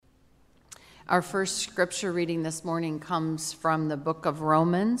Our first scripture reading this morning comes from the book of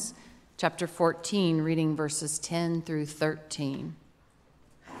Romans, chapter 14, reading verses 10 through 13.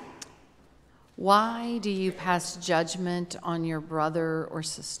 Why do you pass judgment on your brother or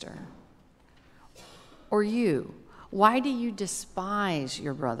sister? Or you, why do you despise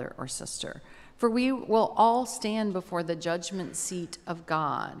your brother or sister? For we will all stand before the judgment seat of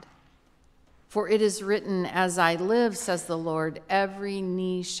God. For it is written, as I live, says the Lord, every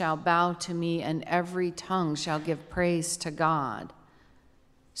knee shall bow to me and every tongue shall give praise to God.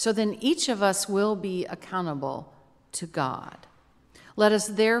 So then each of us will be accountable to God. Let us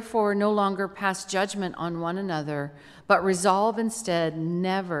therefore no longer pass judgment on one another, but resolve instead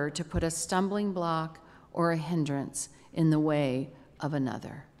never to put a stumbling block or a hindrance in the way of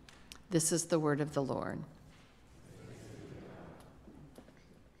another. This is the word of the Lord.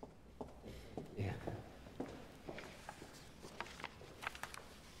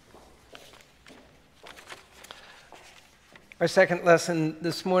 Our second lesson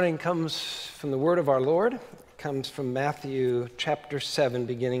this morning comes from the word of our Lord. It comes from Matthew chapter 7,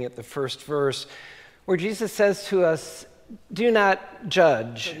 beginning at the first verse, where Jesus says to us, "Do not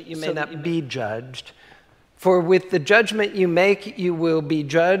judge, so that you may not be judged. For with the judgment you make, you will be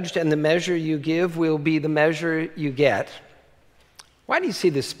judged, and the measure you give will be the measure you get. Why do you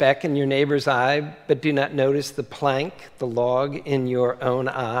see the speck in your neighbor's eye, but do not notice the plank, the log in your own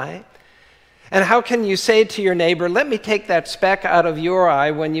eye? And how can you say to your neighbor, 'Let me take that speck out of your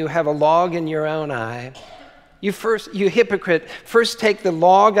eye,' when you have a log in your own eye? You hypocrite, first take the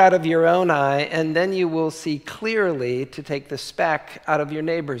log out of your own eye, and then you will see clearly to take the speck out of your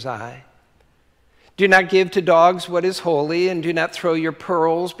neighbor's eye. Do not give to dogs what is holy, and do not throw your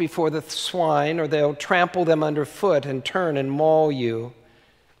pearls before the swine, or they'll trample them underfoot and turn and maul you.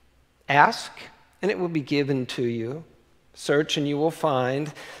 Ask, and it will be given to you. Search, and you will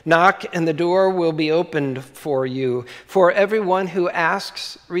find. Knock, and the door will be opened for you. For everyone who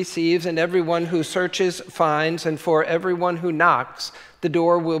asks receives, and everyone who searches finds, and for everyone who knocks, the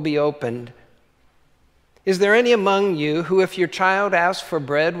door will be opened. Is there any among you who, if your child asks for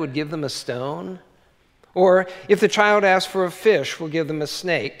bread, would give them a stone? Or if the child asks for a fish, will give them a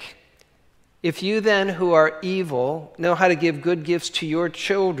snake? If you then, who are evil, know how to give good gifts to your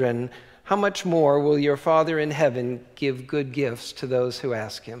children, how much more will your Father in heaven give good gifts to those who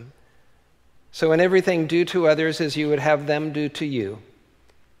ask him? So in everything do to others as you would have them do to you.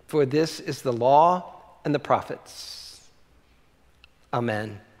 For this is the law and the prophets."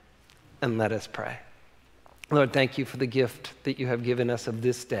 Amen. And let us pray. Lord, thank you for the gift that you have given us of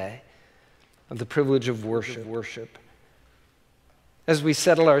this day, of the privilege of worship. As we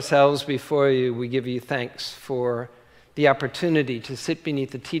settle ourselves before you, we give you thanks for the opportunity to sit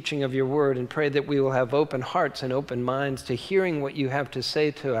beneath the teaching of your word, and pray that we will have open hearts and open minds to hearing what you have to say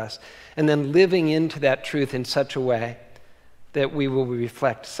to us, and then living into that truth in such a way that we will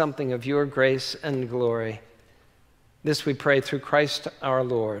reflect something of your grace and glory. This we pray through Christ our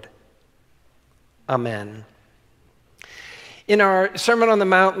Lord. Amen. In our Sermon on the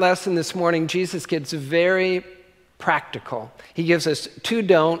Mount lesson this morning, Jesus gets very practical. He gives us 2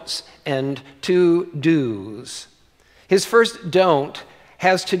 don'ts and 2 do's. His first don't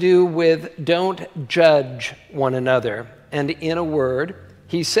has to do with don't judge one another. And in a word,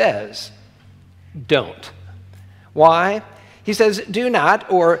 he says, don't. Why? He says, do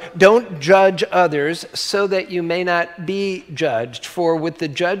not, or don't judge others so that you may not be judged. For with the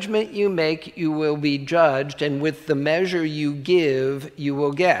judgment you make, you will be judged, and with the measure you give, you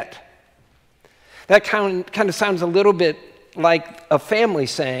will get. That kind of sounds a little bit like a family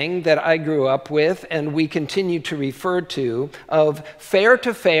saying that I grew up with and we continue to refer to, of fair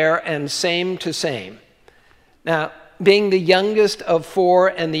to fair and same to same. Now, being the youngest of 4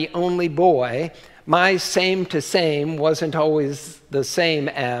 and the only boy, my same to same wasn't always the same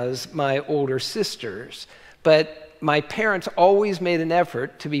as my older sisters, but my parents always made an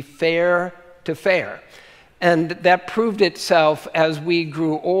effort to be fair to fair. And that proved itself as we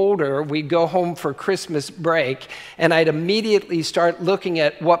grew older. We'd go home for Christmas break, and I'd immediately start looking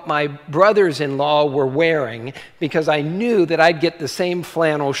at what my brothers-in-law were wearing, because I knew that I'd get the same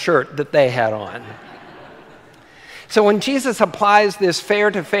flannel shirt that they had on. So when Jesus applies this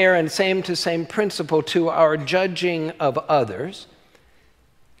fair to fair and same to same principle to our judging of others,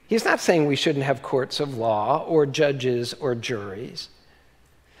 he's not saying we shouldn't have courts of law or judges or juries.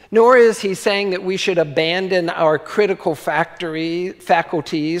 Nor is he saying that we should abandon our critical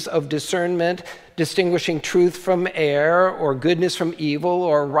faculties of discernment, distinguishing truth from error, or goodness from evil,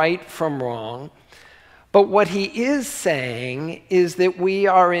 or right from wrong. But what he is saying is that we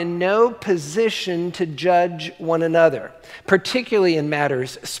are in no position to judge one another, particularly in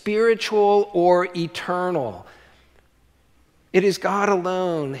matters spiritual or eternal. It is God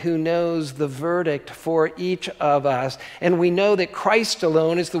alone who knows the verdict for each of us, and we know that Christ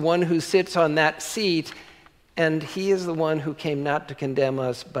alone is the one who sits on that seat, and he is the one who came not to condemn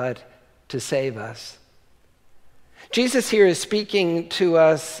us, but to save us. Jesus here is speaking to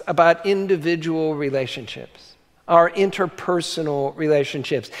us about individual relationships, our interpersonal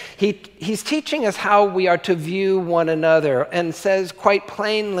relationships. He's teaching us how we are to view one another and says quite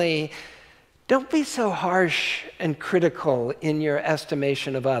plainly, don't be so harsh and critical in your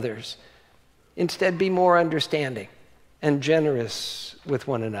estimation of others. Instead, be more understanding and generous with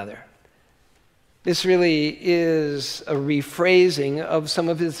one another. This really is a rephrasing of some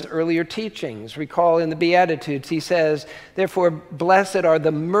of his earlier teachings. Recall in the Beatitudes, he says, therefore, blessed are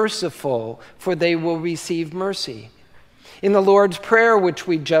the merciful, for they will receive mercy. In the Lord's Prayer, which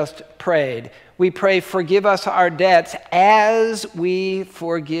we just prayed, we pray, forgive us our debts as we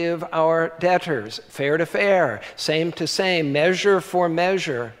forgive our debtors. Fair to fair, same to same, measure for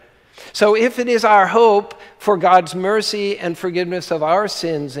measure. So if it is our hope for God's mercy and forgiveness of our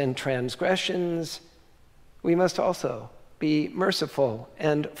sins and transgressions, we must also be merciful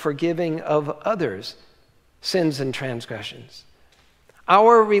and forgiving of others' sins and transgressions.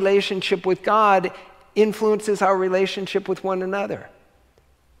 Our relationship with God influences our relationship with one another.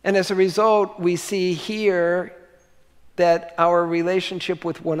 And as a result, we see here that our relationship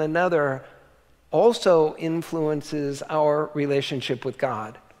with one another also influences our relationship with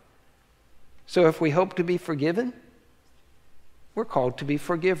God. So if we hope to be forgiven, we're called to be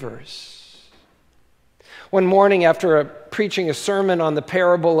forgivers. One morning after preaching a sermon on the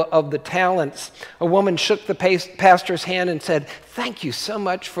parable of the talents, a woman shook the pastor's hand and said, thank you so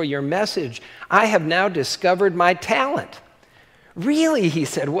much for your message. I have now discovered my talent. Really, he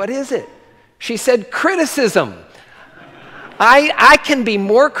said, what is it? She said, criticism. I can be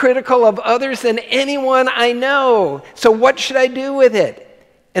more critical of others than anyone I know. So what should I do with it?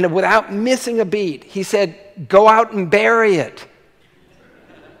 And without missing a beat, he said, go out and bury it.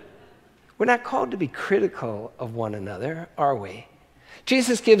 We're not called to be critical of one another, are we?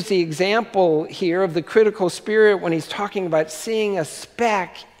 Jesus gives the example here of the critical spirit when he's talking about seeing a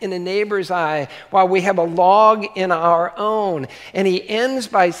speck in a neighbor's eye while we have a log in our own. And he ends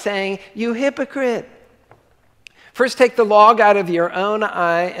by saying, you hypocrite. First take the log out of your own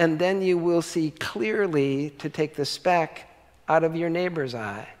eye, and then you will see clearly to take the speck out of your neighbor's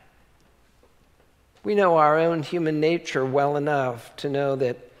eye. We know our own human nature well enough to know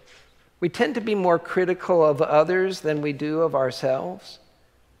that we tend to be more critical of others than we do of ourselves,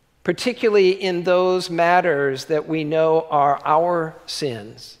 particularly in those matters that we know are our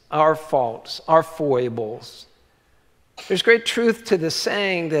sins, our faults, our foibles. There's great truth to the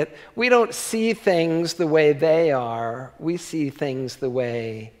saying that we don't see things the way they are, we see things the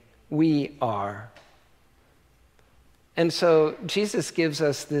way we are. And so Jesus gives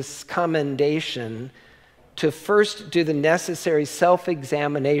us this commendation to first do the necessary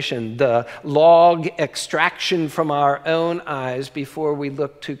self-examination, the log extraction from our own eyes before we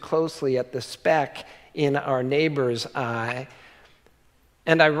look too closely at the speck in our neighbor's eye.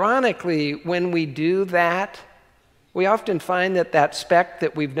 And ironically, when we do that, we often find that that speck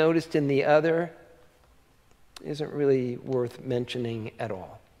that we've noticed in the other isn't really worth mentioning at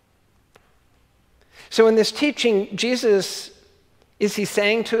all. So in this teaching, Jesus, is he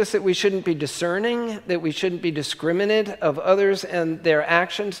saying to us that we shouldn't be discerning, that we shouldn't be discriminate of others and their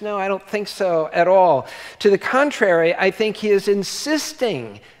actions? No, I don't think so at all. To the contrary, I think he is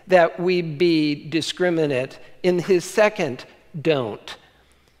insisting that we be discriminate in his second don't.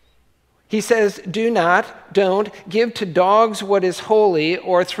 He says, don't give to dogs what is holy,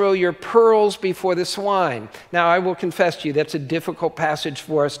 or throw your pearls before the swine. Now, I will confess to you, that's a difficult passage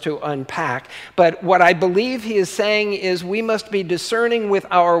for us to unpack. But what I believe he is saying is we must be discerning with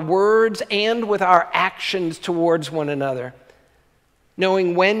our words and with our actions towards one another,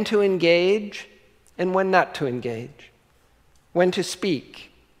 knowing when to engage and when not to engage, when to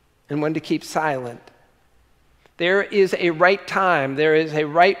speak and when to keep silent. There is a right time, there is a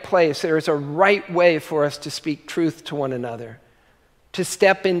right place, there is a right way for us to speak truth to one another, to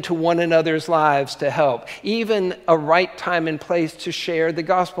step into one another's lives to help, even a right time and place to share the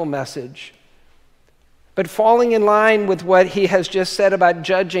gospel message. But falling in line with what he has just said about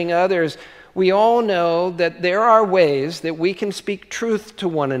judging others, we all know that there are ways that we can speak truth to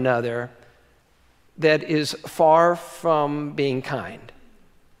one another that is far from being kind.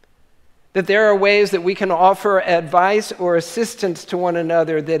 That there are ways that we can offer advice or assistance to one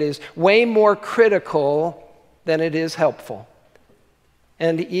another that is way more critical than it is helpful.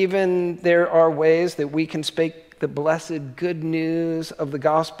 And even there are ways that we can speak the blessed good news of the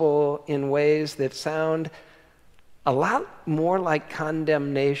gospel in ways that sound a lot more like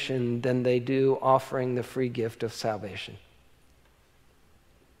condemnation than they do offering the free gift of salvation.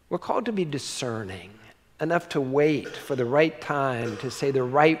 We're called to be discerning, enough to wait for the right time to say the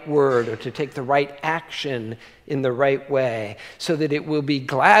right word or to take the right action in the right way, so that it will be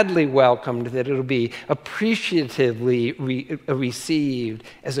gladly welcomed, that it'll be appreciatively received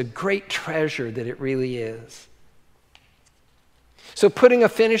as a great treasure that it really is. So putting a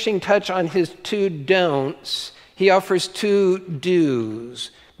finishing touch on his two don'ts, he offers two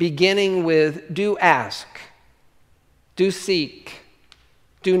do's, beginning with do ask, do seek,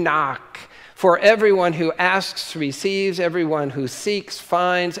 do knock. For everyone who asks receives, everyone who seeks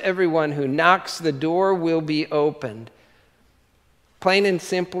finds, everyone who knocks the door will be opened. Plain and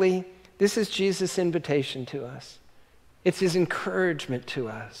simply, this is Jesus' invitation to us. It's his encouragement to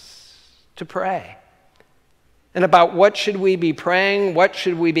us to pray. And about what should we be praying, what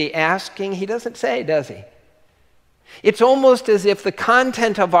should we be asking, he doesn't say, does he? It's almost as if the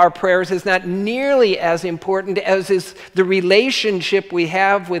content of our prayers is not nearly as important as is the relationship we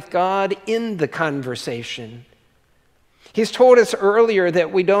have with God in the conversation. He's told us earlier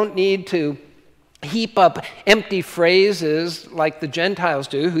that we don't need to heap up empty phrases like the Gentiles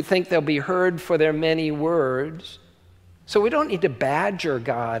do, who think they'll be heard for their many words. So we don't need to badger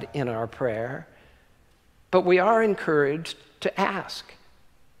God in our prayer, but we are encouraged to ask,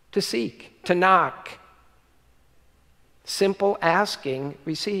 to seek, to knock. Simple asking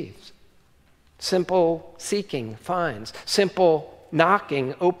receives. Simple seeking finds. Simple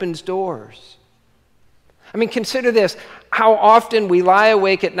knocking opens doors. I mean, consider this, how often we lie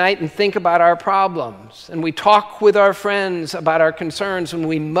awake at night and think about our problems, and we talk with our friends about our concerns, and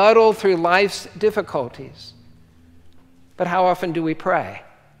we muddle through life's difficulties. But how often do we pray?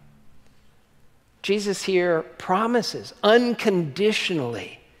 Jesus here promises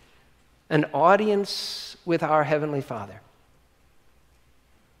unconditionally an audience with our Heavenly Father.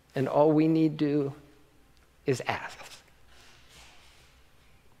 And all we need do is ask.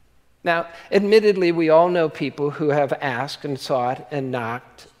 Now, admittedly, we all know people who have asked and sought and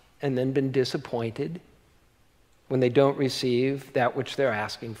knocked and then been disappointed when they don't receive that which they're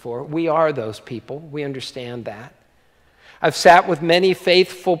asking for. We are those people. We understand that. I've sat with many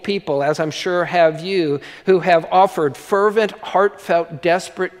faithful people, as I'm sure have you, who have offered fervent, heartfelt,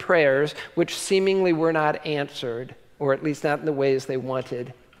 desperate prayers which seemingly were not answered, or at least not in the ways they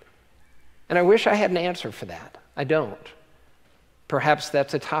wanted. And I wish I had an answer for that. I don't. Perhaps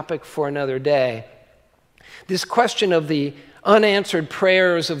that's a topic for another day. This question of the unanswered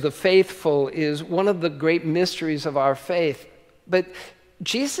prayers of the faithful is one of the great mysteries of our faith. But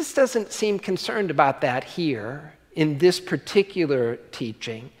Jesus doesn't seem concerned about that here in this particular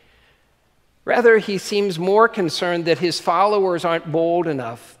teaching. Rather, he seems more concerned that his followers aren't bold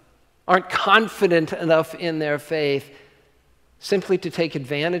enough, aren't confident enough in their faith, simply to take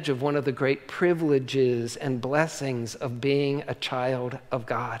advantage of one of the great privileges and blessings of being a child of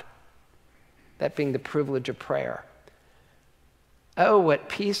God, that being the privilege of prayer. Oh, what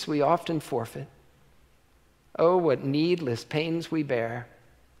peace we often forfeit. Oh, what needless pains we bear.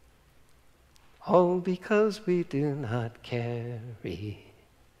 All because we do not carry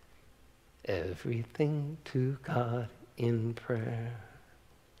everything to God in prayer.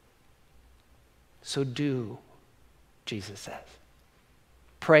 So do, Jesus says.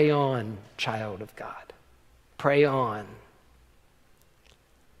 Pray on, child of God. Pray on.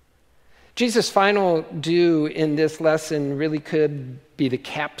 Jesus' final do in this lesson really could be the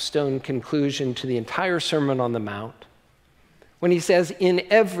capstone conclusion to the entire Sermon on the Mount, when he says, in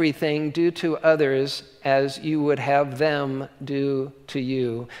everything do to others as you would have them do to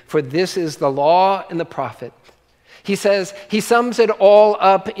you. For this is the law and the prophet. He says, he sums it all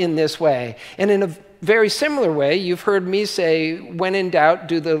up in this way. And in a very similar way, you've heard me say, when in doubt,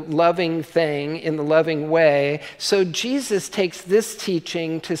 do the loving thing in the loving way. So Jesus takes this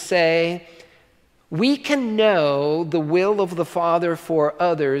teaching to say, we can know the will of the Father for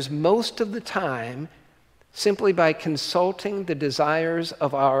others most of the time simply by consulting the desires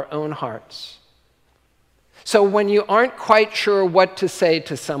of our own hearts. So when you aren't quite sure what to say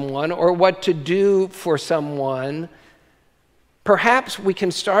to someone or what to do for someone, perhaps we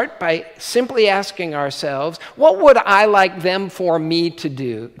can start by simply asking ourselves, what would I like them for me to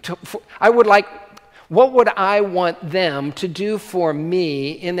do? What would I want them to do for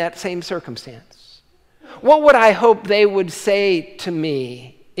me in that same circumstance? What would I hope they would say to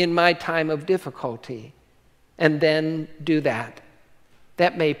me in my time of difficulty, and then do that.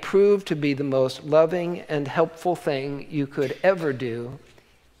 That may prove to be the most loving and helpful thing you could ever do,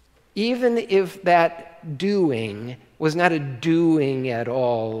 even if that doing was not a doing at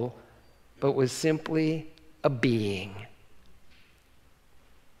all, but was simply a being.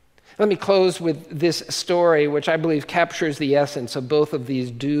 Let me close with this story, which I believe captures the essence of both of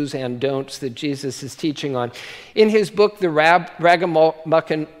these do's and don'ts that Jesus is teaching on. In his book, The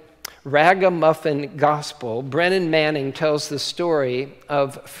Ragamuffin Gospel, Brennan Manning tells the story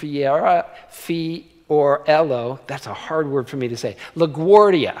of Fiorello, that's a hard word for me to say,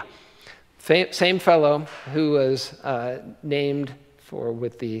 LaGuardia, same fellow who was named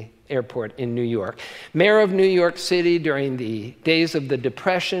with the airport in New York. Mayor of New York City during the days of the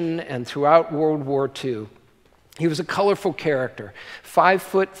Depression and throughout World War II. He was a colorful character,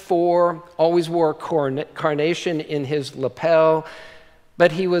 5'4", always wore a carnation in his lapel,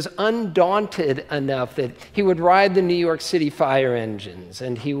 but he was undaunted enough that he would ride the New York City fire engines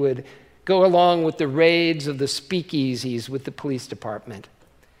and he would go along with the raids of the speakeasies with the police department.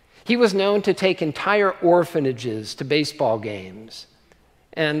 He was known to take entire orphanages to baseball games.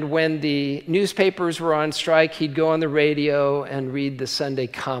 And when the newspapers were on strike, he'd go on the radio and read the Sunday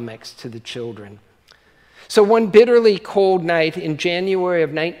comics to the children. So one bitterly cold night in January of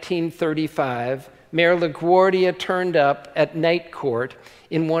 1935, Mayor LaGuardia turned up at night court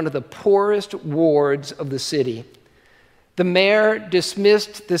in one of the poorest wards of the city. The mayor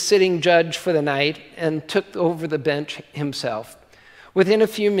dismissed the sitting judge for the night and took over the bench himself. Within a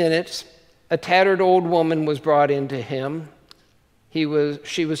few minutes, a tattered old woman was brought into him. She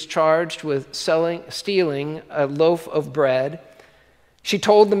was charged with stealing a loaf of bread. She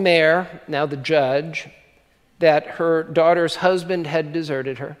told the mayor, now the judge, that her daughter's husband had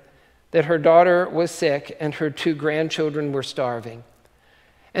deserted her, that her daughter was sick, and her 2 grandchildren were starving.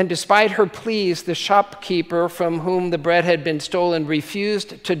 And despite her pleas, the shopkeeper from whom the bread had been stolen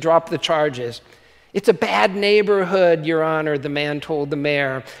refused to drop the charges. "It's a bad neighborhood, Your Honor," the man told the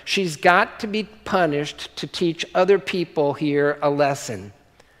mayor. "She's got to be punished to teach other people here a lesson."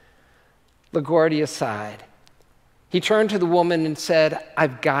 LaGuardia sighed. He turned to the woman and said,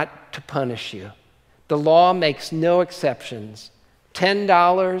 "I've got to punish you. The law makes no exceptions.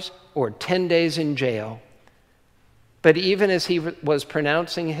 $10 or 10 days in jail." But even as he was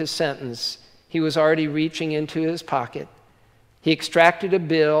pronouncing his sentence, he was already reaching into his pocket. He extracted a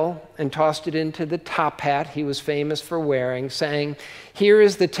bill and tossed it into the top hat he was famous for wearing, saying, "Here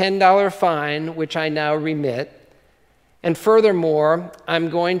is the $10 fine, which I now remit. And furthermore, I'm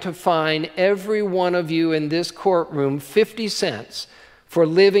going to fine every one of you in this courtroom 50 cents for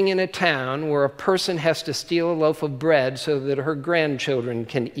living in a town where a person has to steal a loaf of bread so that her grandchildren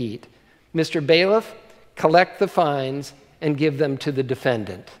can eat. Mr. Bailiff, collect the fines and give them to the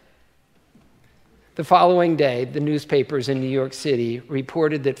defendant." The following day, the newspapers in New York City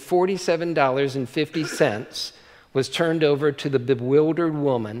reported that $47.50 was turned over to the bewildered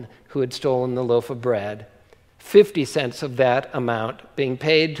woman who had stolen the loaf of bread, 50 cents of that amount being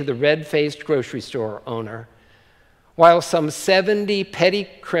paid to the red-faced grocery store owner, while some 70 petty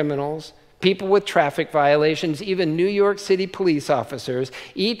criminals, people with traffic violations, even New York City police officers,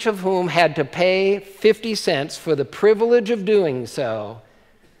 each of whom had to pay 50 cents for the privilege of doing so,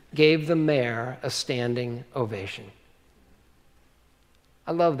 gave the mayor a standing ovation.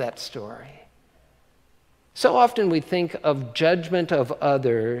 I love that story. So often we think of judgment of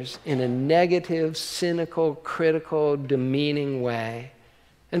others in a negative, cynical, critical, demeaning way.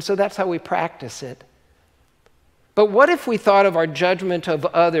 And so that's how we practice it. But what if we thought of our judgment of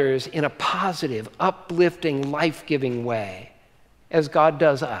others in a positive, uplifting, life-giving way, as God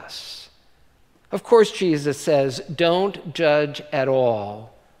does us? Of course, Jesus says, don't judge at all.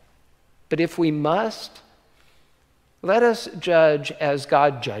 But if we must, let us judge as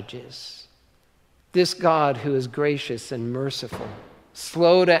God judges. This God who is gracious and merciful,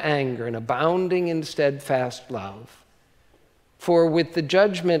 slow to anger and abounding in steadfast love. For with the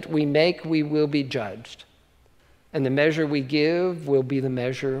judgment we make, we will be judged. And the measure we give will be the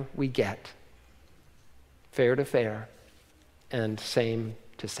measure we get. Fair to fair and same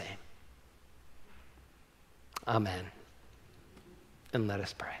to same. Amen. And let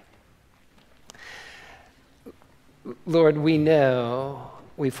us pray. Lord, we know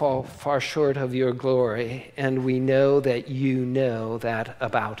we fall far short of your glory, and we know that you know that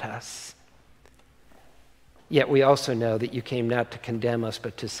about us. Yet we also know that you came not to condemn us,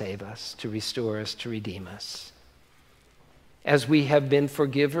 but to save us, to restore us, to redeem us. As we have been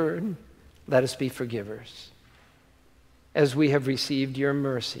forgiven, let us be forgivers. As we have received your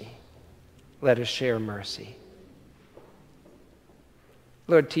mercy, let us share mercy.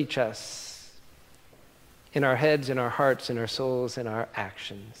 Lord, teach us in our heads, in our hearts, in our souls, in our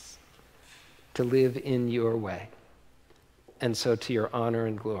actions to live in your way. And so to your honor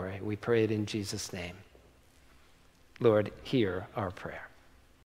and glory, we pray it in Jesus' name. Lord, hear our prayer.